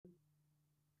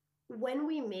when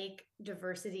we make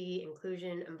diversity,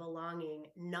 inclusion, and belonging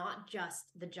not just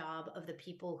the job of the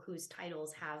people whose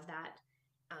titles have that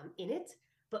in it,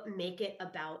 but make it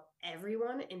about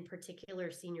everyone, in particular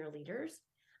senior leaders,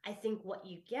 I think what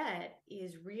you get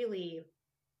is really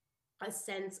a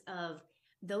sense of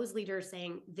those leaders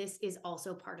saying, this is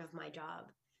also part of my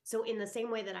job. So, in the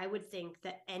same way that I would think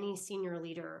that any senior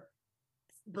leader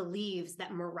believes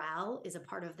that morale is a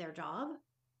part of their job,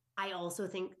 I also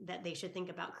think that they should think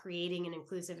about creating an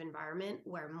inclusive environment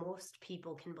where most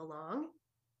people can belong,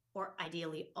 or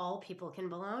ideally all people can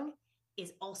belong,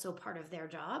 is also part of their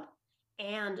job.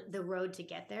 And the road to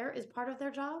get there is part of their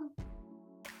job.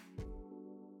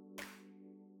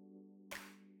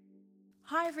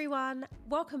 Hi everyone,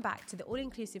 welcome back to the All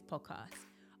Inclusive Podcast.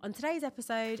 On today's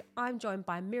episode, I'm joined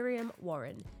by Miriam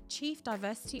Warren, Chief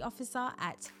Diversity Officer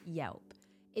at Yelp.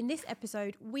 In this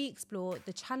episode, we explore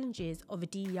the challenges of a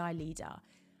DEI leader,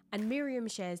 and Miriam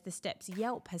shares the steps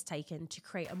Yelp has taken to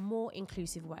create a more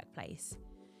inclusive workplace.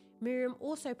 Miriam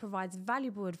also provides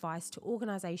valuable advice to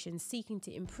organisations seeking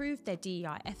to improve their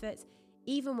DEI efforts,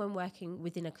 even when working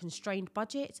within a constrained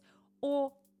budget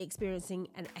or experiencing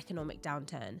an economic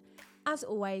downturn. As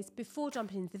always, before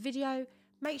jumping into the video,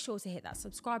 make sure to hit that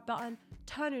subscribe button,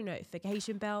 turn on your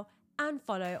notification bell, and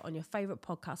follow on your favourite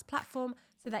podcast platform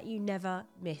so that you never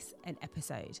miss an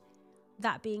episode.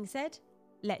 That being said,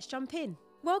 let's jump in.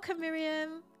 Welcome,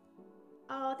 Miriam.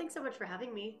 Oh, thanks so much for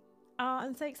having me. Oh,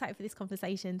 I'm so excited for this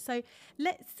conversation. So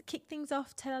let's kick things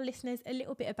off. Tell our listeners a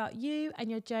little bit about you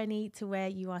and your journey to where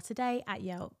you are today at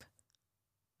Yelp.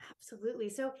 Absolutely.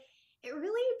 So it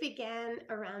really began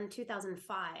around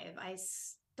 2005. I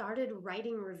started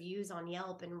writing reviews on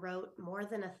Yelp and wrote more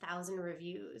than 1,000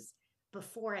 reviews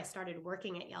before I started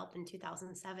working at Yelp in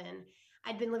 2007.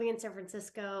 I'd been living in San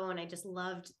Francisco and I just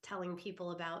loved telling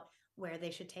people about where they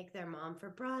should take their mom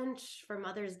for brunch for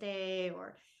Mother's Day,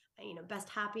 or best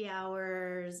happy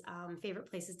hours, favorite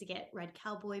places to get red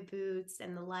cowboy boots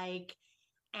and the like.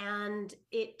 And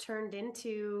it turned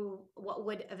into what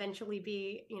would eventually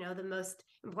be, the most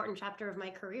important chapter of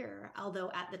my career. Although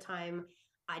at the time,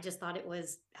 I just thought it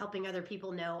was helping other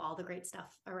people know all the great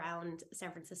stuff around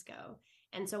San Francisco.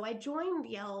 And so I joined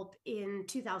Yelp in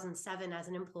 2007 as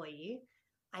an employee.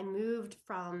 I moved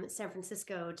from San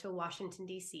Francisco to Washington,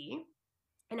 D.C.,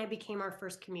 and I became our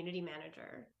first community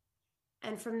manager.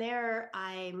 And from there,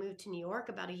 I moved to New York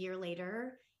about a year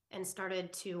later and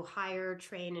started to hire,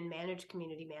 train, and manage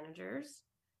community managers.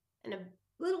 And a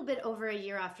little bit over a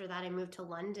year after that, I moved to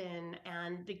London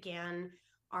and began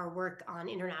our work on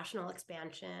international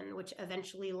expansion, which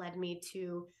eventually led me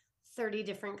to 30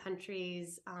 different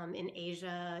countries in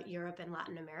Asia, Europe, and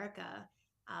Latin America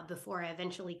before I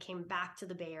eventually came back to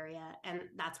the Bay Area. And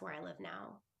that's where I live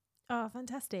now. Oh,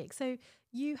 fantastic. So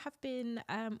you have been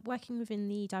working within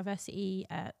the diversity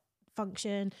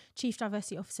function, Chief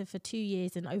Diversity Officer for 2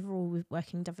 years, and overall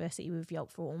working diversity with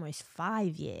Yelp for almost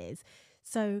 5 years.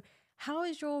 So how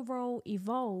has your role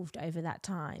evolved over that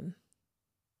time?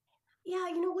 Yeah,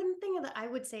 one thing that I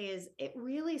would say is it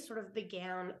really sort of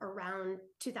began around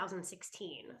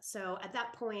 2016. So at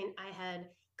that point, I had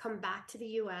come back to the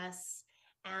US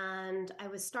and I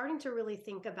was starting to really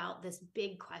think about this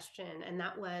big question, and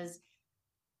that was,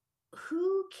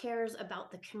 who cares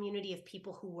about the community of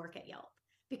people who work at Yelp?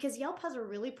 Because Yelp has a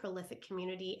really prolific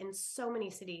community in so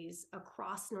many cities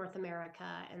across North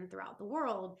America and throughout the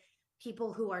world,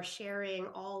 people who are sharing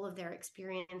all of their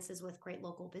experiences with great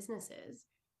local businesses.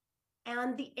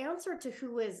 And the answer to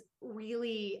who is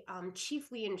really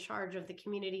chiefly in charge of the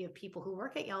community of people who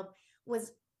work at Yelp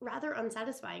was rather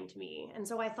unsatisfying to me. And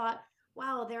so I thought,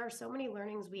 wow, there are so many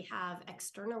learnings we have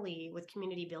externally with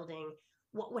community building.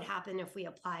 What would happen if we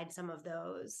applied some of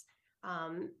those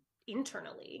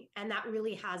internally? And that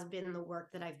really has been the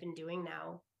work that I've been doing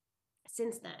now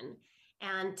since then.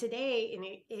 And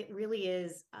today, it really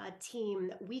is a team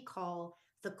that we call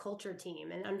the culture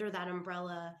team. And under that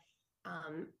umbrella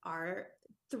are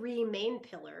three main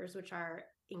pillars, which are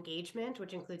engagement,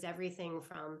 which includes everything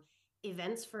from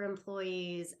events for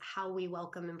employees, how we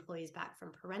welcome employees back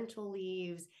from parental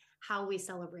leaves, how we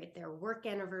celebrate their work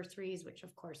anniversaries, which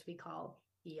of course we call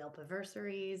Yelp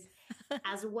anniversaries,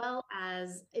 as well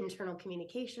as internal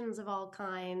communications of all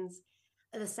kinds.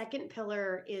 The second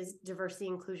pillar is diversity,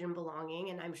 inclusion, belonging,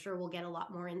 and I'm sure we'll get a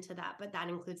lot more into that, but that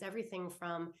includes everything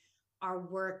from our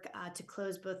work to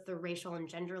close both the racial and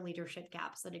gender leadership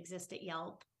gaps that exist at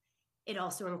Yelp. It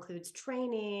also includes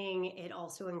training. It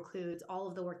also includes all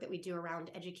of the work that we do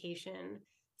around education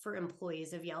for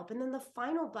employees of Yelp. And then the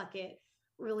final bucket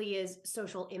really is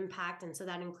social impact. And so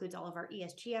that includes all of our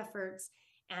ESG efforts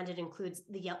and it includes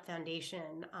the Yelp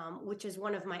Foundation, which is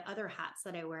one of my other hats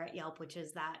that I wear at Yelp, which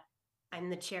is that I'm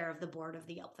the chair of the board of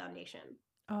the Yelp Foundation.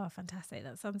 Oh, fantastic.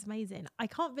 That sounds amazing. I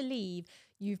can't believe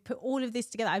you've put all of this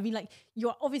together. I mean, like,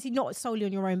 you're obviously not solely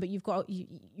on your own, but you've got, you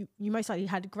most likely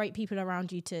had great people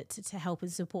around you to help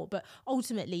and support. But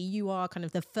ultimately, you are kind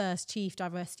of the first chief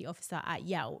diversity officer at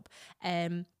Yelp.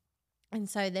 And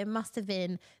so there must have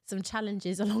been some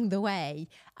challenges along the way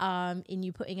in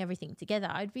you putting everything together.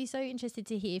 I'd be so interested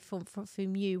to hear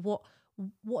from you,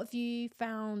 what have you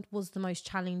found was the most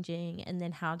challenging, and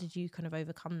then how did you kind of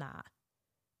overcome that?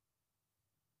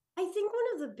 I think one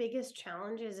of the biggest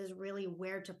challenges is really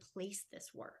where to place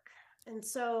this work. And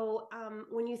so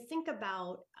when you think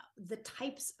about the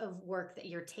types of work that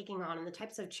you're taking on and the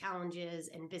types of challenges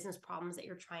and business problems that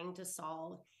you're trying to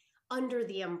solve under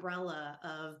the umbrella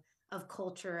of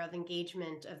culture, of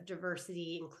engagement, of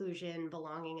diversity, inclusion,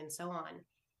 belonging, and so on,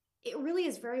 it really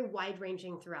is very wide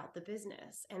ranging throughout the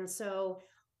business. And so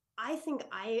I think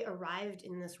I arrived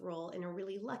in this role in a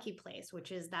really lucky place,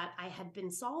 which is that I had been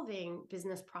solving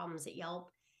business problems at Yelp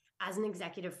as an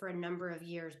executive for a number of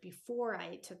years before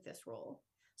I took this role.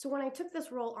 So when I took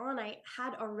this role on, I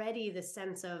had already the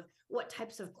sense of what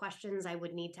types of questions I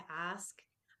would need to ask,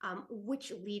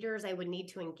 which leaders I would need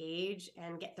to engage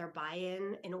and get their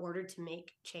buy-in order to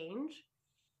make change.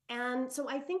 And so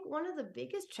I think one of the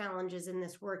biggest challenges in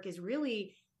this work is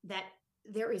really that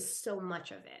there is so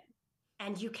much of it,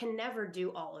 and you can never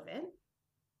do all of it.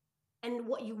 And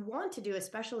what you want to do,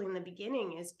 especially in the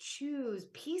beginning, is choose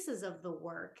pieces of the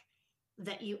work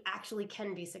that you actually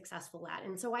can be successful at.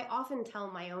 And so I often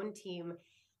tell my own team,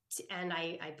 and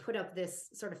I put up this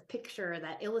sort of picture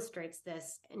that illustrates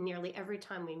this nearly every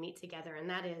time we meet together, and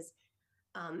that is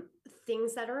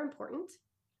things that are important,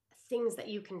 things that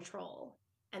you control.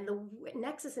 And the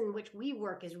nexus in which we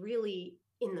work is really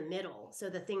in the middle. So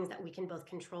the things that we can both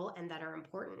control and that are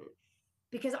important.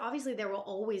 Because obviously there will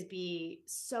always be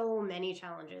so many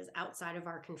challenges outside of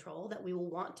our control that we will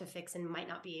want to fix and might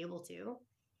not be able to.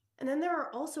 And then there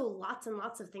are also lots and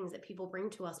lots of things that people bring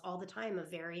to us all the time of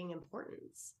varying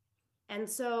importance. And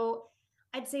so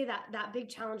I'd say that that big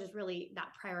challenge is really that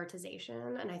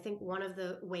prioritization. And I think one of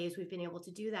the ways we've been able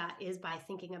to do that is by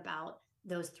thinking about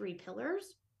those three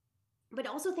pillars, but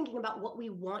also thinking about what we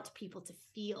want people to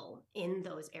feel in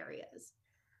those areas.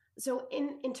 So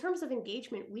in terms of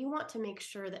engagement, we want to make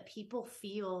sure that people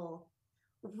feel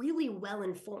really well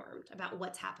informed about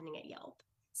what's happening at Yelp,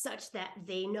 such that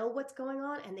they know what's going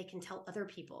on and they can tell other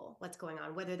people what's going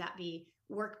on, whether that be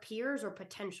work peers or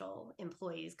potential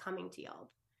employees coming to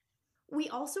Yelp. We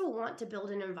also want to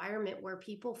build an environment where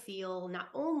people feel not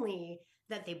only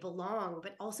that they belong,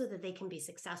 but also that they can be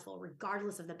successful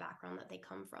regardless of the background that they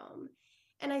come from.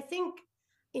 And I think,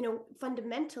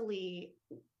 fundamentally,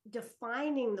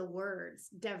 defining the words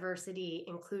diversity,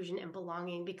 inclusion, and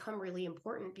belonging become really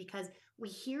important because we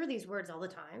hear these words all the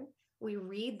time. We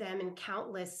read them in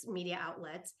countless media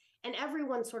outlets, and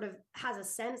everyone sort of has a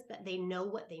sense that they know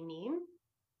what they mean.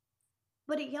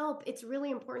 But at Yelp, it's really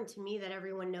important to me that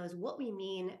everyone knows what we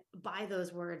mean by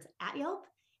those words at Yelp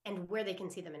and where they can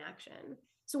see them in action.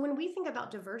 So when we think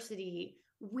about diversity,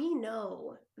 we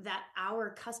know that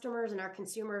our customers and our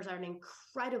consumers are an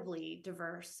incredibly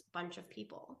diverse bunch of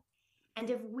people. And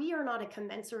if we are not a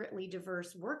commensurately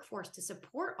diverse workforce to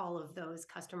support all of those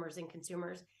customers and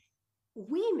consumers,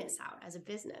 we miss out as a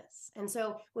business. And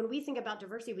so when we think about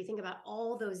diversity, we think about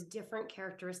all those different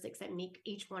characteristics that make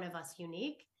each one of us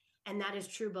unique. And that is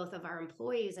true both of our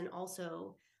employees and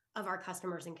also of our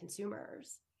customers and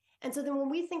consumers. And so then when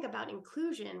we think about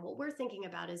inclusion, what we're thinking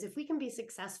about is if we can be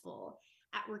successful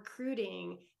at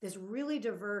recruiting this really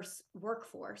diverse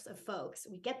workforce of folks,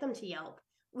 we get them to Yelp,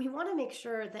 we want to make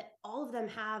sure that all of them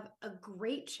have a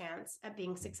great chance at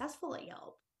being successful at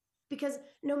Yelp. Because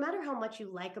no matter how much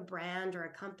you like a brand or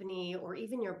a company or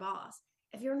even your boss,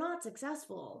 if you're not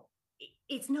successful,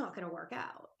 it's not going to work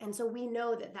out. And so we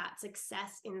know that that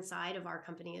success inside of our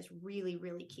company is really,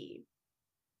 really key.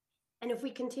 And if we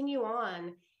continue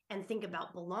on and think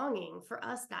about belonging, for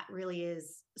us, that really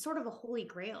is sort of a holy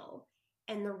grail.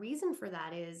 And the reason for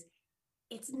that is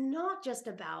it's not just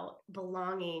about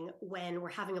belonging when we're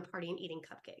having a party and eating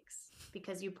cupcakes,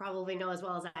 because you probably know as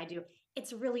well as I do,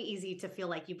 it's really easy to feel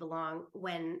like you belong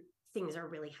when things are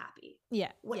really happy.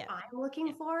 Yeah. What Yeah. I'm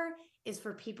looking for is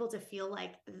for people to feel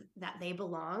like that they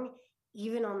belong,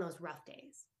 even on those rough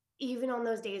days, even on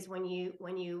those days when you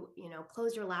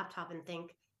close your laptop and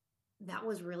think that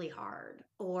was really hard,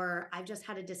 or I've just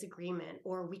had a disagreement,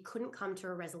 or we couldn't come to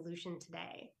a resolution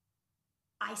today.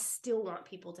 I still want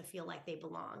people to feel like they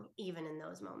belong, even in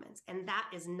those moments. And that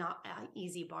is not an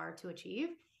easy bar to achieve.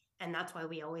 And that's why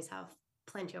we always have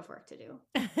plenty of work to do.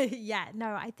 Yeah,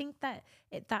 no, I think that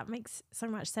that makes so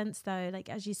much sense though. Like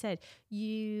as you said,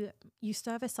 you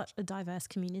service such a diverse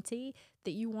community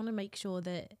that you want to make sure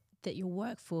that your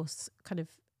workforce kind of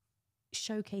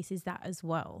showcases that as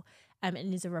well, and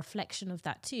is a reflection of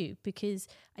that too. Because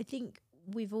I think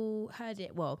we've all heard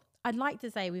it. Well, I'd like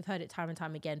to say we've heard it time and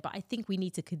time again, but I think we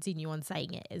need to continue on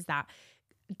saying it, is that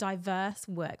diverse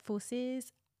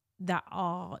workforces that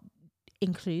are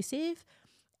inclusive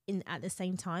in at the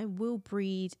same time will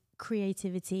breed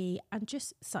creativity and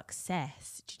just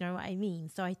success. Do you know what I mean?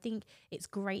 So I think it's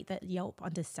great that Yelp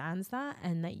understands that,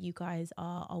 and that you guys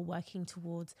are working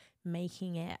towards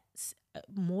making it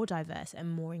more diverse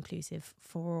and more inclusive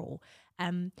for all.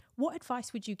 What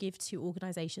advice would you give to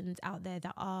organizations out there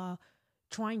that are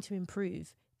trying to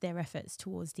improve their efforts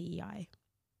towards DEI?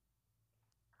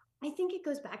 I think it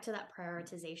goes back to that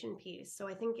prioritization piece. So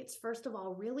I think it's first of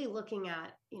all really looking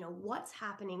at, what's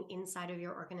happening inside of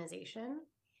your organization,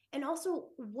 and also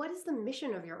what is the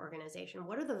mission of your organization?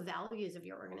 What are the values of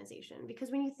your organization? Because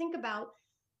when you think about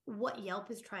what Yelp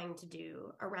is trying to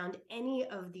do around any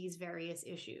of these various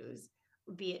issues,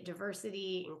 be it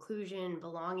diversity, inclusion,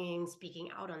 belonging, speaking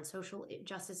out on social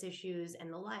justice issues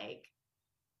and the like,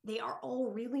 they are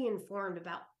all really informed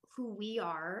about who we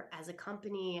are as a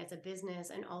company, as a business,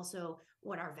 and also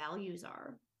what our values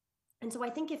are. And so I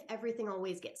think if everything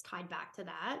always gets tied back to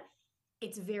that,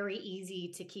 it's very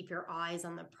easy to keep your eyes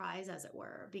on the prize, as it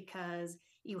were, because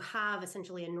you have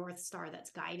essentially a North Star that's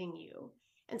guiding you.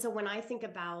 And so when I think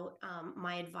about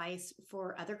my advice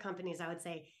for other companies, I would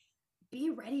say, be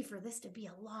ready for this to be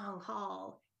a long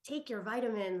haul. Take your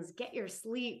vitamins, get your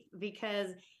sleep, because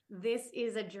this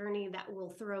is a journey that will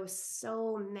throw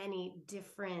so many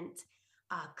different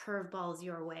curveballs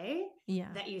your way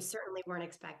Yeah. that you certainly weren't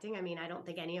expecting. I mean, I don't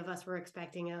think any of us were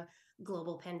expecting a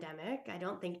global pandemic. I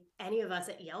don't think any of us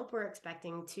at Yelp were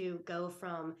expecting to go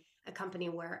from a company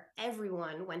where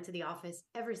everyone went to the office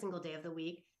every single day of the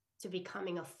week to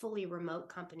becoming a fully remote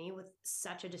company with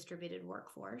such a distributed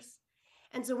workforce.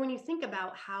 And so when you think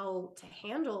about how to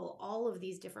handle all of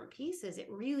these different pieces, it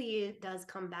really does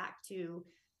come back to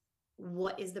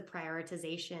what is the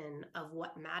prioritization of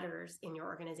what matters in your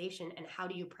organization and how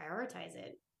do you prioritize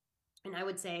it? And I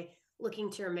would say looking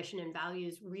to your mission and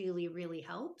values really, really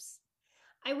helps.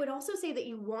 I would also say that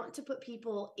you want to put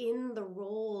people in the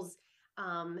roles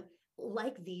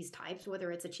like these types,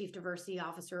 whether it's a chief diversity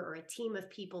officer or a team of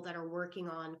people that are working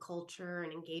on culture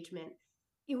and engagement.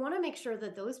 You want to make sure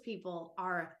that those people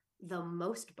are the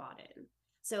most bought in.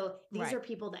 So these Right. are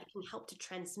people that can help to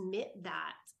transmit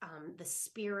that, the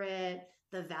spirit,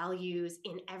 the values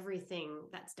in everything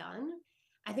that's done.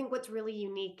 I think what's really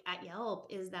unique at Yelp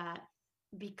is that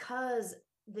because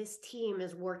this team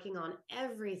is working on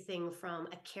everything from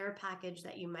a care package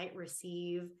that you might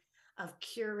receive, of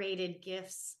curated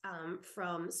gifts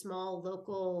from small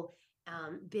local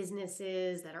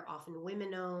businesses that are often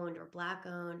women owned or Black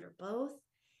owned or both.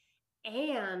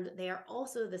 And they are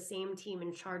also the same team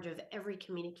in charge of every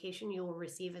communication you will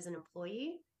receive as an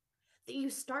employee, that you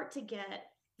start to get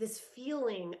this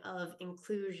feeling of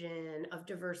inclusion, of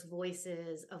diverse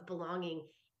voices, of belonging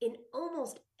in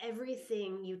almost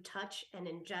everything you touch and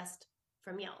ingest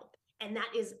from Yelp. And that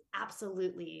is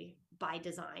absolutely by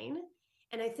design.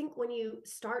 And I think when you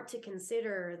start to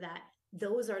consider that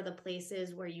those are the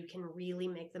places where you can really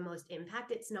make the most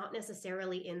impact, it's not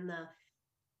necessarily in the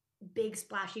big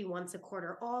splashy once a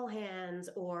quarter all hands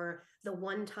or the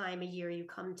one time a year you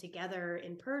come together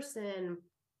in person,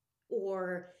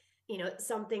 or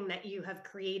something that you have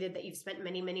created that you've spent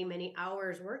many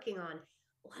hours working on.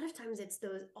 A lot of times it's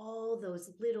all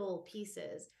those little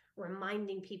pieces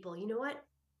reminding people, you know what,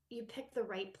 you picked the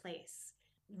right place.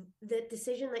 The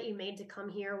decision that you made to come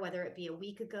here, whether it be a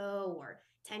week ago or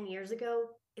 10 years ago,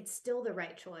 it's still the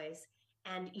right choice,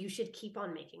 and you should keep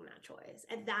on making that choice.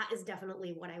 And that is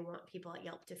definitely what I want people at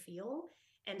Yelp to feel.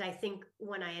 And I think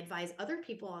when I advise other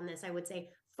people on this, I would say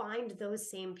find those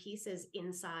same pieces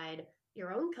inside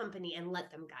your own company and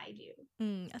let them guide you.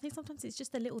 I think sometimes it's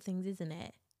just the little things, isn't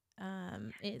it?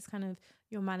 It's kind of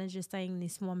your manager saying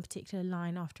this one particular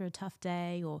line after a tough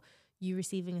day, or you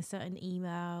receiving a certain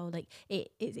email. Like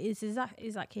it's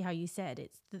exactly how you said.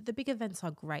 It's the big events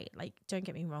are great. Like, don't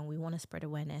get me wrong, we want to spread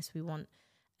awareness. We want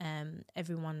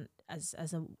everyone as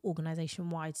an organization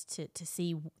wide to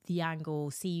see the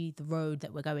angle, see the road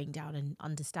that we're going down, and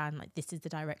understand like this is the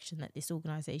direction that this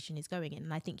organization is going in.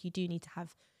 And I think you do need to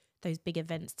have those big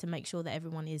events to make sure that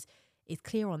everyone is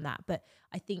clear on that. But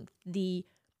I think the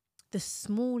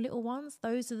small little ones,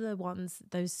 those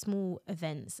small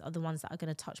events are the ones that are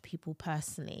going to touch people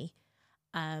personally.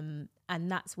 And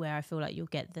that's where I feel like you'll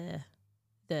get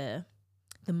the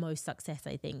the most success,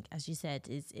 I think, as you said,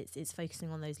 is it's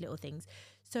focusing on those little things.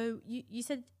 So you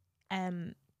said,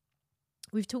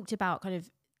 we've talked about kind of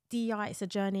DEI, it's a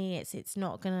journey. It's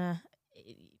not gonna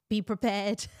be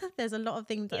prepared. There's a lot of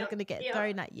things that are Yep. going to get Yep.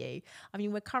 thrown at you. I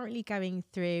mean, we're currently going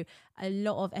through a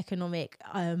lot of economic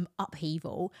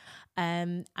upheaval,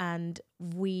 and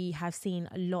we have seen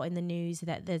a lot in the news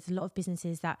that there's a lot of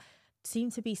businesses that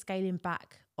seem to be scaling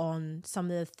back on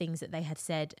some of the things that they had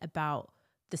said about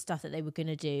the stuff that they were going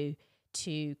to do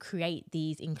to create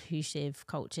these inclusive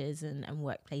cultures and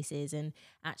workplaces, and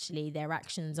actually their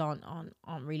actions aren't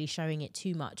really showing it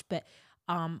too much. But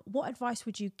what advice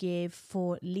would you give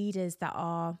for leaders that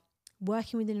are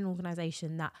working within an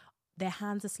organization that their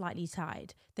hands are slightly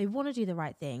tied? They want to do the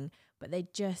right thing, but they're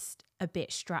just a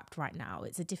bit strapped right now.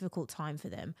 It's a difficult time for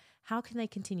them. How can they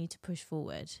continue to push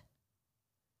forward?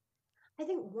 I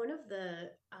think one of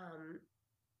the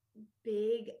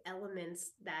big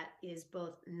elements that is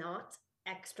both not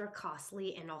extra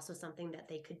costly and also something that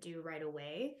they could do right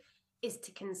away is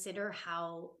to consider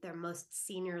how their most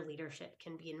senior leadership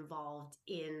can be involved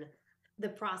in the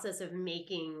process of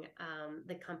making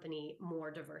the company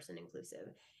more diverse and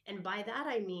inclusive. And by that,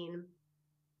 I mean,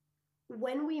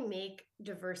 when we make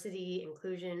diversity,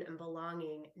 inclusion, and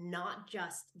belonging not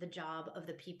just the job of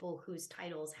the people whose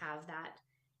titles have that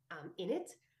in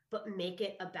it, but make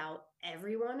it about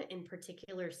everyone, in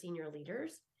particular senior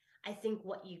leaders, I think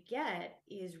what you get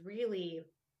is really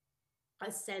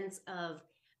a sense of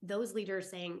those leaders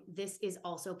saying, this is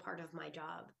also part of my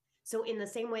job. So, in the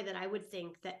same way that I would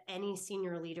think that any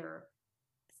senior leader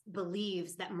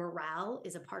believes that morale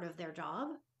is a part of their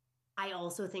job, I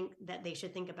also think that they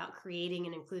should think about creating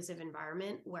an inclusive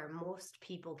environment where most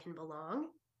people can belong,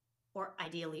 or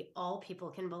ideally all people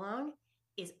can belong,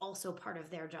 is also part of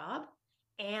their job.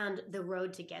 And the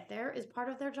road to get there is part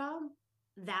of their job.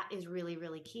 That is really,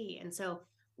 really key. And so,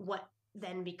 what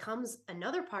then becomes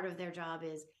another part of their job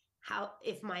is how,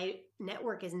 if my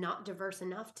network is not diverse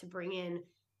enough to bring in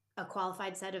a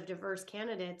qualified set of diverse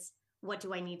candidates, what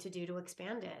do I need to do to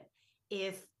expand it?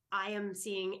 If I am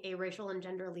seeing a racial and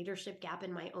gender leadership gap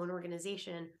in my own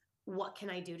organization, what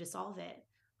can I do to solve it?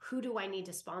 Who do I need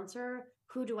to sponsor?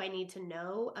 Who do I need to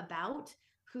know about?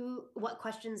 What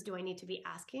questions do I need to be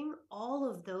asking? All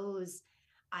of those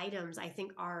items I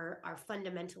think are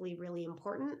fundamentally really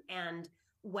important, and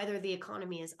whether the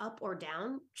economy is up or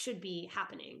down should be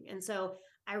happening. And so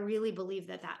I really believe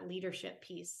that that leadership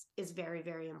piece is very,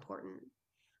 very important.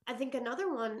 I think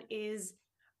another one is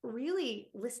really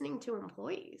listening to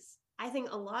employees. I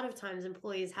think a lot of times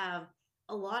employees have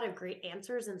a lot of great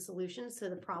answers and solutions to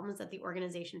the problems that the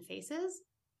organization faces,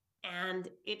 and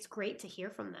it's great to hear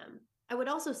from them. I would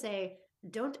also say,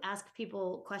 don't ask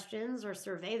people questions or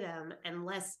survey them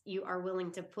unless you are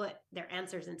willing to put their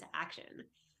answers into action.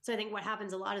 So I think what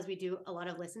happens a lot is we do a lot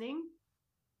of listening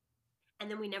and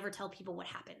then we never tell people what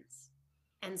happens.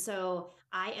 And so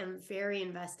I am very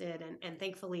invested, and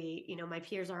thankfully, my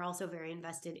peers are also very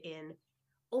invested in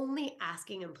only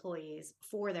asking employees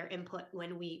for their input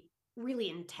when we really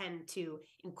intend to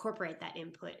incorporate that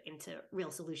input into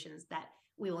real solutions that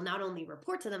we will not only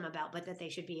report to them about, but that they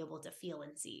should be able to feel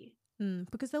and see.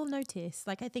 Because they'll notice.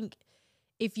 Like, I think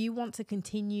if you want to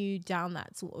continue down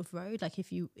that sort of road, like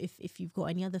if you've got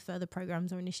any other further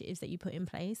programs or initiatives that you put in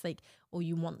place, like, or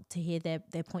you want to hear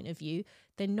their point of view,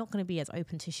 they're not going to be as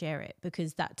open to share it,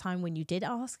 because that time when you did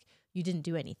ask, you didn't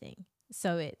do anything.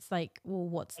 So it's like, well,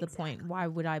 what's the point? Exactly. Why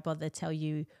would I bother tell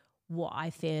you what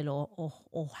I feel,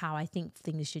 or how I think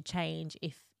things should change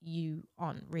if you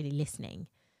aren't really listening?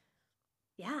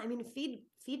 Yeah, I mean,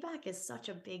 feedback is such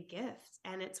a big gift,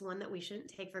 and it's one that we shouldn't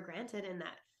take for granted, and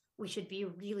that we should be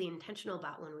really intentional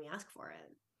about when we ask for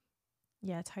it.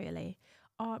 Yeah, totally.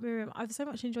 Oh, Miriam, I've so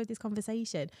much enjoyed this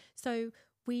conversation. So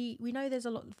we know there's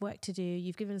a lot of work to do.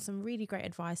 You've given some really great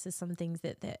advice as some things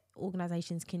that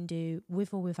organizations can do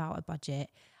with or without a budget.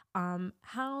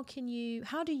 How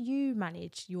do you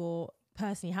manage your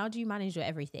personally, how do you manage your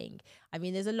everything? I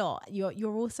mean, there's a lot.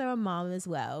 You're also a mom as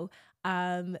well.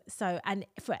 So, and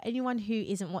for anyone who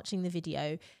isn't watching the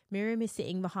video, Miriam is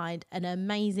sitting behind an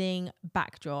amazing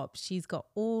backdrop. She's got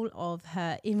all of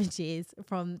her images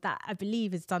from that, I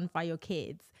believe, is done by your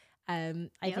kids. I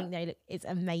think Yep. it's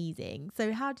amazing.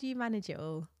 So how do you manage it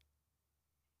all?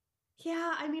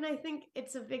 Yeah, I mean, I think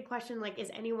it's a big question. Like,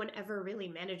 is anyone ever really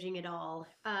managing it all?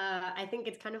 I think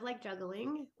it's kind of like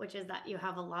juggling, which is that you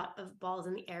have a lot of balls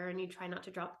in the air and you try not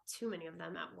to drop too many of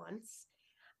them at once.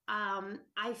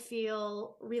 I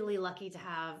feel really lucky to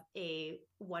have a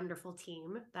wonderful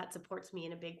team that supports me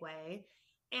in a big way.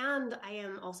 And I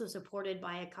am also supported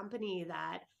by a company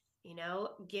that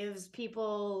gives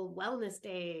people wellness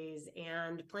days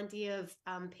and plenty of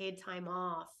paid time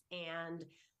off and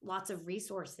lots of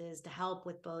resources to help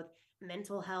with both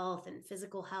mental health and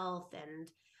physical health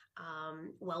and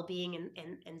well-being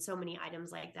and so many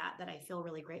items like that I feel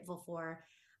really grateful for.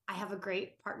 I have a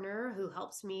great partner who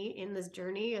helps me in this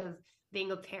journey of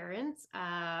being a parent,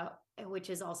 which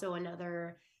is also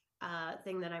another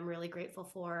thing that I'm really grateful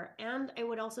for. And I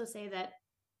would also say that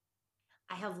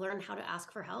I have learned how to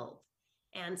ask for help.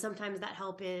 And sometimes that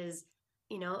help is,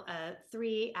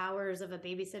 3 hours of a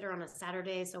babysitter on a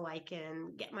Saturday so I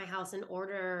can get my house in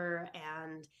order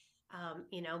and,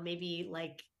 maybe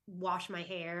like wash my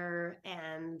hair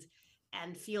and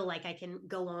feel like I can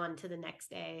go on to the next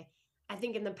day. I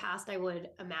think in the past I would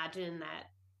imagine that,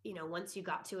 once you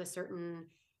got to a certain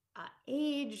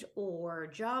age or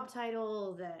job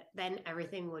title, that then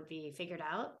everything would be figured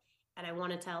out. And I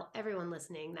want to tell everyone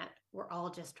listening that we're all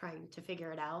just trying to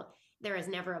figure it out. There is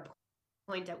never a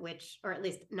point at which, or at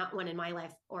least not one in my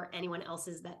life or anyone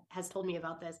else's that has told me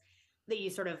about this, that you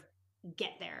sort of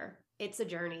get there. It's a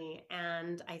journey.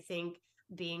 And I think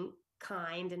being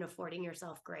kind and affording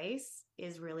yourself grace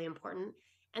is really important.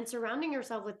 And surrounding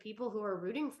yourself with people who are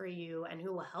rooting for you and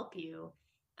who will help you,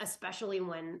 especially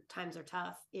when times are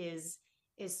tough, is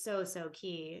so, so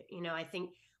key. I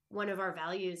think one of our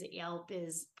values at Yelp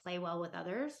is play well with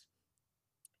others.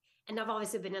 And I've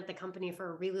obviously been at the company for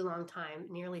a really long time,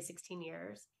 nearly 16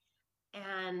 years.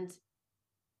 And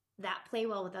that play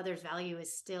well with others value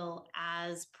is still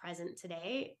as present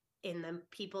today in the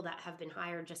people that have been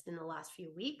hired just in the last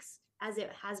few weeks as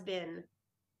it has been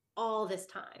all this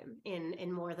time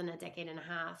in more than a decade and a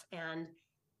half. And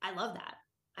I love that.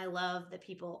 I love that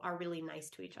people are really nice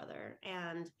to each other.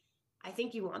 And I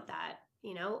think you want that.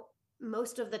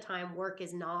 Most of the time, work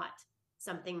is not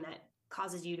something that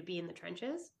causes you to be in the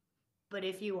trenches. But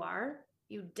if you are,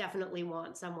 you definitely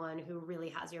want someone who really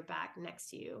has your back next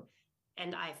to you.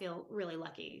 And I feel really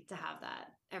lucky to have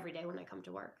that every day when I come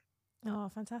to work. Oh,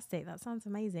 fantastic. That sounds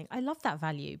amazing. I love that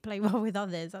value. Play well with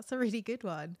others. That's a really good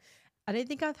one. I don't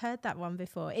think I've heard that one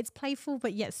before. It's playful,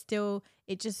 but yet still,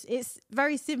 it's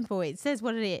very simple. It says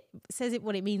what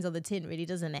it means on the tin, really,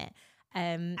 doesn't it?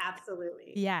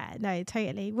 Absolutely. Yeah, no,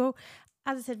 totally. Well,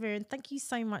 as I said, Miriam, thank you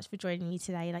so much for joining me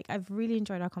today. Like, I've really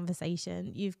enjoyed our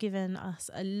conversation. You've given us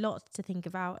a lot to think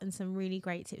about and some really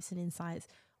great tips and insights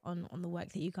on the work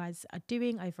that you guys are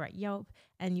doing over at Yelp,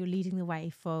 and you're leading the way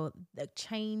for the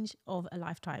change of a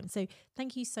lifetime. So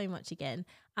thank you so much again.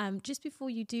 Just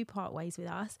before you do part ways with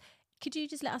us, could you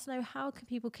just let us know how can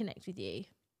people connect with you?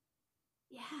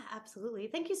 Yeah, absolutely.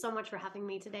 Thank you so much for having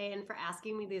me today and for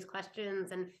asking me these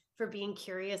questions and for being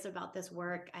curious about this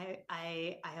work.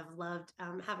 I have loved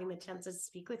having the chance to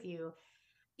speak with you.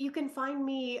 You can find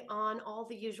me on all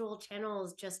the usual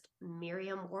channels, just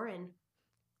Miriam Warren.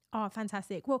 Oh,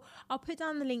 fantastic. Well, I'll put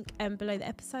down the link below the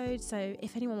episode. So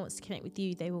if anyone wants to connect with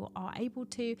you, are able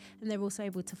to, and they're also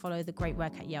able to follow the great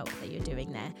work at Yelp that you're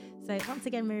doing there. So once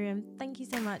again, Miriam, thank you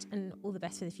so much and all the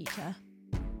best for the future.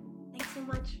 Thanks so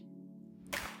much.